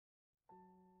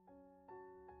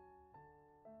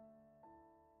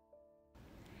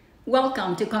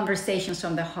Welcome to Conversations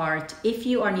from the Heart. If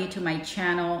you are new to my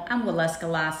channel, I'm Waleuska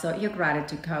Lazo, your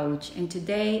gratitude coach, and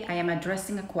today I am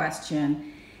addressing a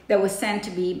question that was sent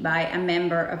to me by a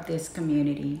member of this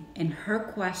community. And her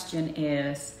question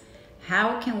is,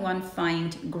 how can one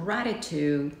find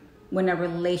gratitude when a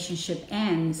relationship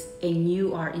ends and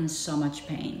you are in so much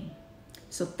pain?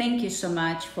 So thank you so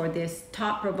much for this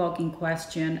thought-provoking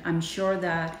question. I'm sure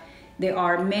that there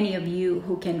are many of you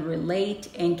who can relate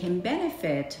and can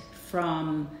benefit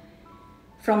from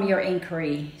your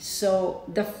inquiry. So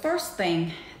the first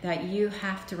thing that you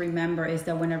have to remember is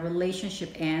that when a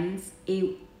relationship ends,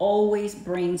 it always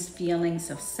brings feelings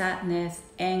of sadness,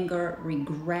 anger,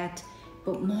 regret,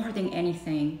 but more than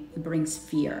anything, it brings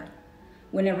fear.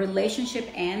 When a relationship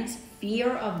ends,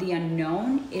 fear of the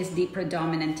unknown is the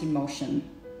predominant emotion.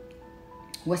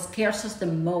 What scares us the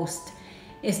most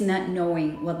is not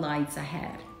knowing what lies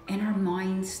ahead. And our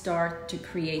minds start to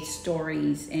create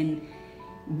stories, and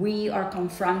we are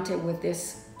confronted with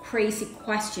these crazy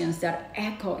questions that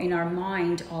echo in our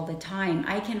mind all the time.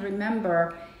 I can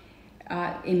remember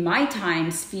in my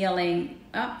times feeling,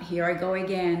 oh, here I go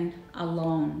again,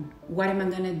 alone. What am I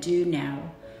gonna do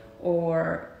now?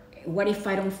 Or what if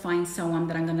I don't find someone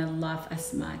that I'm gonna love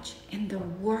as much? And the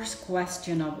worst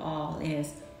question of all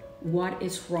is, what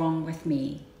is wrong with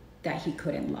me that he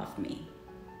couldn't love me?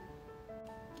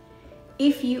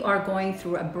 If you are going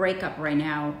through a breakup right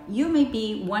now, you may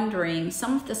be wondering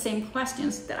some of the same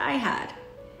questions that I had.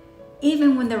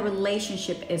 Even when the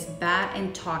relationship is bad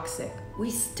and toxic, we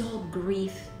still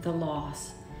grieve the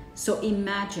loss. So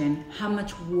imagine how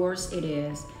much worse it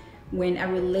is when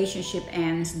a relationship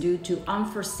ends due to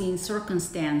unforeseen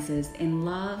circumstances and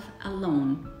love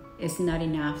alone is not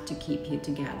enough to keep you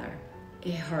together.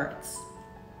 It hurts,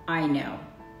 I know.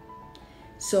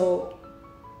 So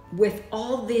with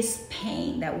all this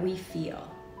pain that we feel,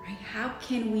 right, how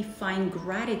can we find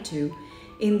gratitude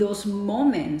in those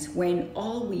moments when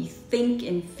all we think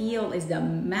and feel is the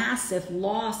massive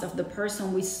loss of the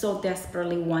person we so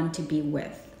desperately want to be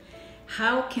with?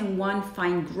 How can one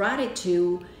find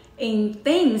gratitude in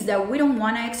things that we don't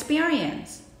want to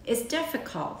experience? It's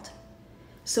difficult.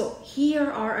 So here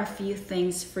are a few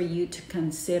things for you to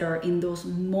consider in those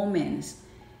moments,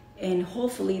 and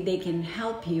hopefully they can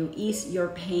help you ease your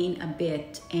pain a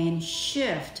bit and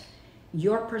shift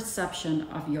your perception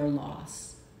of your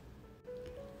loss.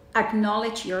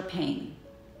 Acknowledge your pain.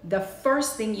 The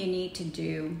first thing you need to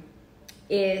do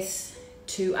is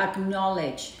to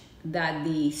acknowledge that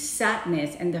the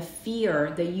sadness and the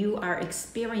fear that you are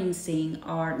experiencing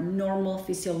are normal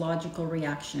physiological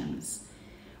reactions.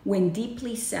 When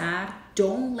deeply sad,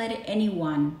 don't let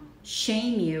anyone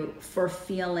shame you for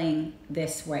feeling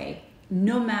this way.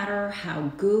 No matter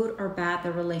how good or bad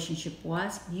the relationship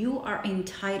was, you are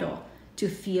entitled to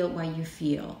feel what you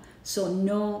feel. So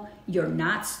no, you're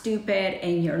not stupid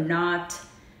and you're not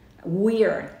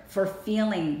weird for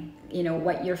feeling,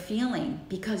 what you're feeling,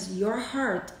 because your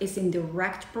hurt is in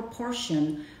direct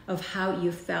proportion of how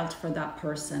you felt for that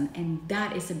person. And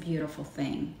that is a beautiful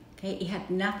thing. Okay, it had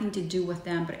nothing to do with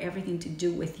them, but everything to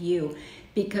do with you.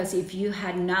 Because if you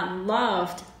had not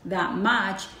loved that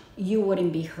much, you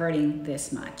wouldn't be hurting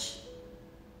this much.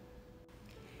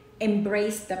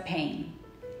 Embrace the pain.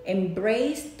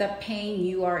 Embrace the pain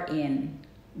you are in.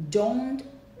 Don't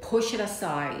push it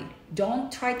aside.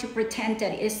 Don't try to pretend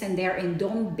that it isn't there, and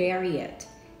don't bury it.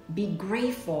 Be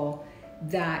grateful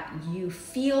that you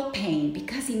feel pain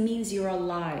because it means you're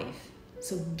alive.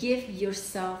 So give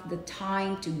yourself the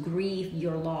time to grieve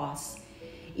your loss.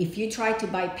 If you try to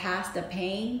bypass the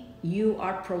pain, you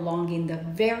are prolonging the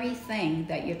very thing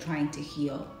that you're trying to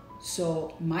heal.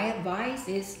 So my advice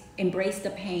is embrace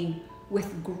the pain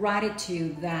with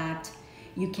gratitude that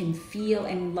you can feel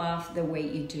and love the way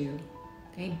you do.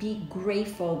 Okay? Be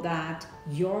grateful that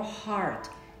your heart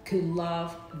could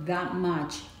love that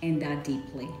much and that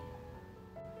deeply.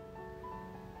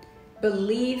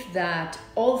 Believe that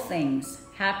all things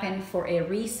happen for a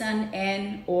reason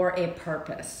and or a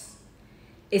purpose.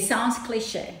 It sounds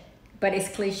cliche, but it's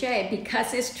cliche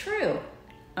because it's true.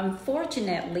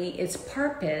 Unfortunately, its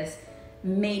purpose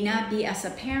may not be as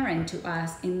apparent to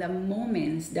us in the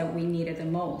moments that we need it the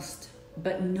most.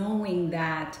 But knowing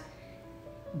that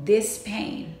this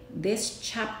pain, this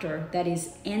chapter that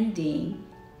is ending,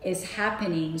 is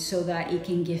happening so that it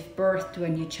can give birth to a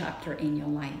new chapter in your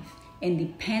life. And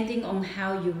depending on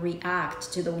how you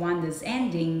react to the one that's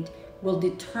ending will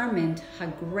determine how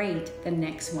great the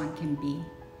next one can be.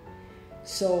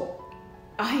 So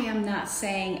I am not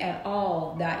saying at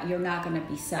all that you're not going to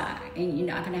be sad and you're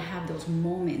not going to have those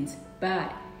moments,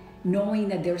 but knowing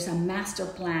that there's a master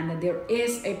plan, that there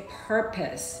is a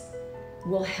purpose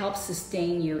will help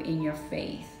sustain you in your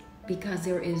faith, because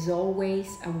there is always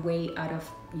a way out of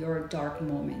your dark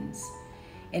moments.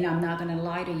 And I'm not going to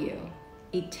lie to you.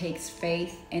 It takes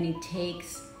faith, and it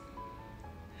takes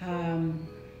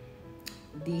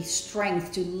the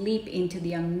strength to leap into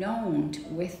the unknown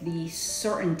with the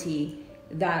certainty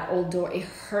that although it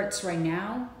hurts right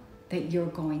now, that you're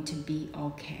going to be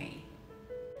okay.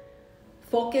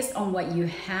 Focus on what you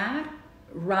had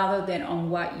rather than on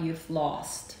what you've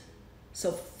lost.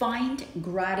 So find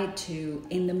gratitude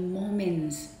in the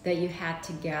moments that you had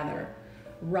together,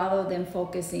 rather than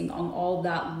focusing on all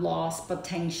that lost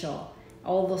potential,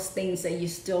 all those things that you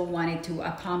still wanted to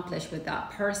accomplish with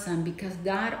that person, because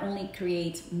that only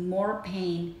creates more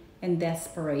pain and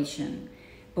desperation.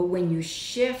 But when you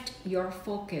shift your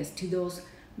focus to those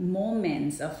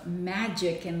moments of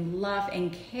magic and love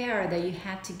and care that you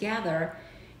had together,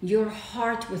 your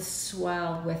heart will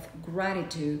swell with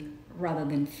gratitude rather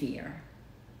than fear.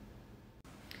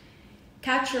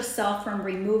 Catch yourself from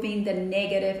removing the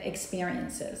negative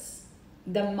experiences.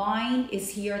 The mind is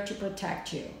here to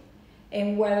protect you.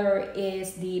 And whether it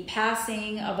is the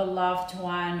passing of a loved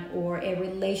one or a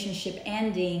relationship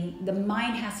ending, the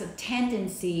mind has a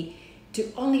tendency to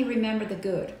only remember the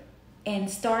good and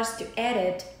starts to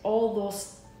edit all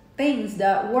those things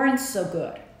that weren't so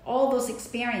good, all those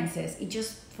experiences. It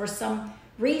just, for some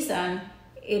reason,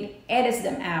 it edits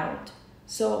them out.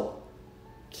 So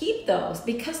keep those,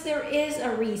 because there is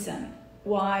a reason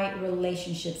why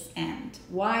relationships end,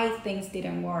 why things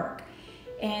didn't work.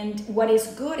 And what is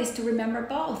good is to remember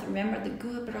both. Remember the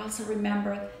good, but also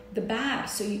remember the bad,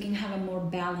 so you can have a more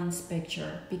balanced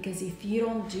picture. Because if you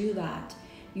don't do that,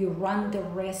 you run the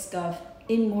risk of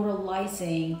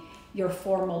immortalizing your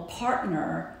former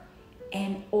partner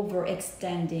and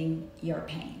overextending your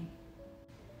pain.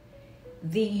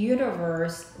 The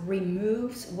universe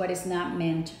removes what is not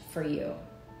meant for you.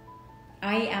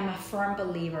 I am a firm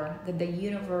believer that the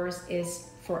universe is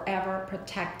forever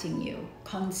protecting you,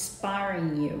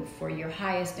 conspiring you for your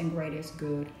highest and greatest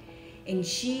good. And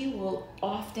she will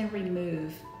often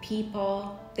remove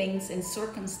people, things, and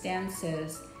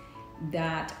circumstances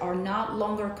that are not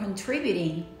longer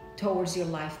contributing towards your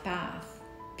life path.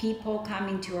 People come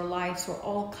into your lives for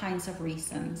all kinds of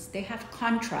reasons. They have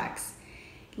contracts,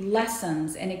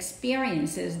 lessons, and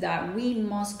experiences that we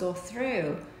must go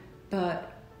through.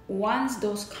 But once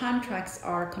those contracts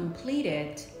are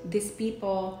completed, these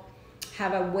people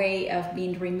have a way of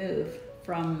being removed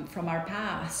from our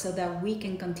path so that we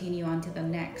can continue on to the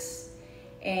next.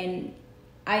 And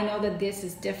I know that this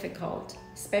is difficult,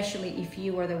 especially if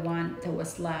you are the one that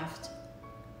was left,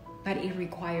 but it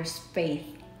requires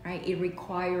faith, right? It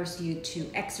requires you to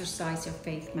exercise your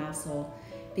faith muscle,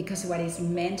 because what is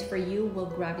meant for you will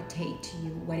gravitate to you.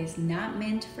 What is not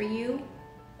meant for you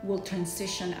will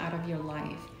transition out of your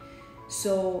life.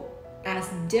 So as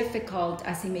difficult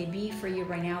as it may be for you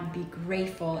right now, be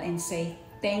grateful and say,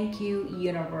 thank you,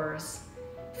 universe,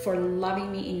 for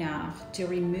loving me enough to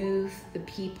remove the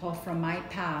people from my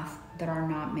path that are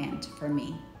not meant for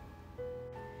me.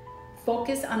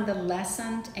 Focus on the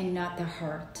lesson and not the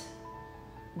hurt.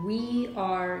 We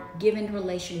are given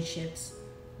relationships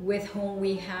with whom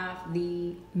we have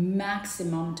the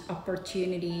maximum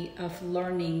opportunity of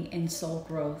learning and soul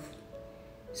growth.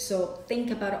 So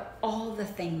think about all the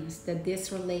things that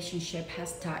this relationship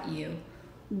has taught you.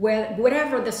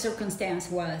 Whatever the circumstance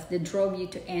was that drove you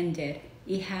to end it,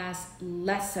 it has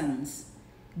lessons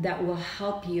that will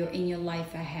help you in your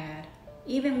life ahead.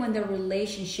 Even when the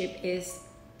relationship is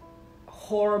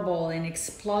horrible and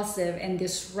explosive and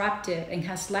disruptive and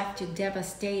has left you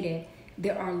devastated,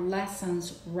 there are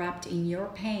lessons wrapped in your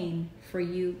pain for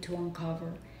you to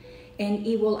uncover. And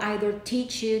it will either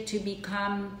teach you to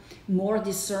become more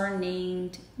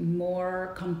discerning,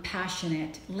 more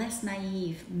compassionate, less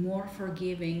naive, more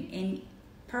forgiving, and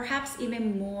perhaps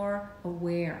even more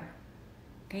aware.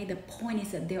 Okay, the point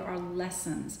is that there are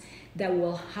lessons that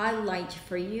will highlight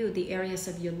for you the areas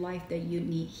of your life that you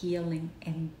need healing,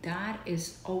 and that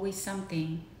is always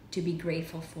something to be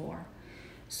grateful for.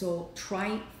 So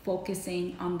try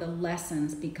focusing on the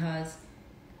lessons, because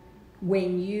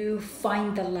when you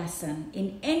find the lesson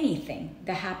in anything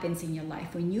that happens in your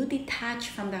life, when you detach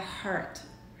from the hurt,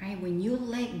 right? When you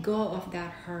let go of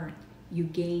that hurt, you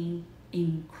gain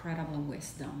incredible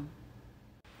wisdom.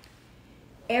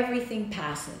 Everything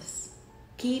passes.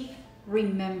 Keep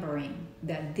remembering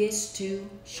that this too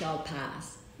shall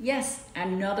pass. Yes,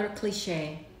 another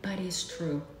cliche, but it's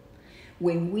true.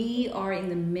 When we are in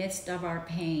the midst of our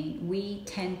pain, we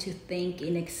tend to think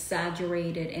in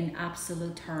exaggerated and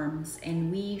absolute terms,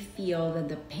 and we feel that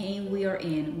the pain we are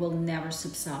in will never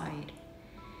subside.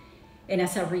 And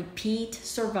as a repeat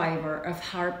survivor of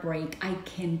heartbreak, I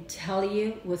can tell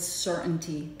you with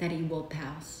certainty that it will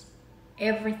pass.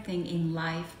 Everything in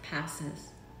life passes,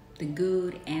 the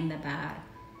good and the bad.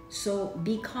 So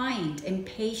be kind and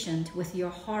patient with your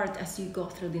heart as you go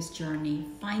through this journey.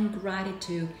 Find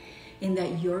gratitude in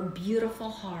that your beautiful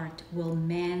heart will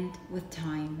mend with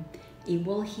time. It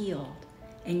will heal,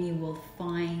 and you will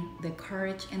find the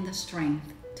courage and the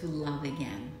strength to love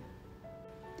again.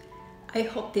 I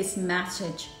hope this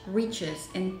message reaches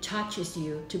and touches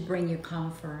you to bring you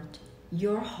comfort.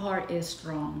 Your heart is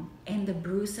strong, and the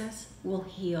bruises will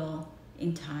heal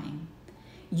in time.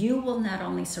 You will not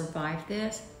only survive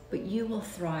this, but you will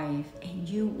thrive, and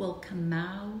you will come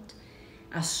out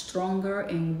a stronger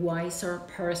and wiser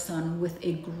person with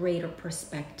a greater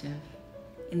perspective.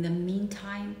 In the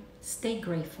meantime, stay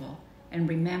grateful and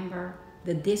remember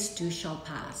that this too shall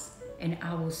pass, and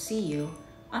I will see you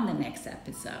on the next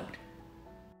episode.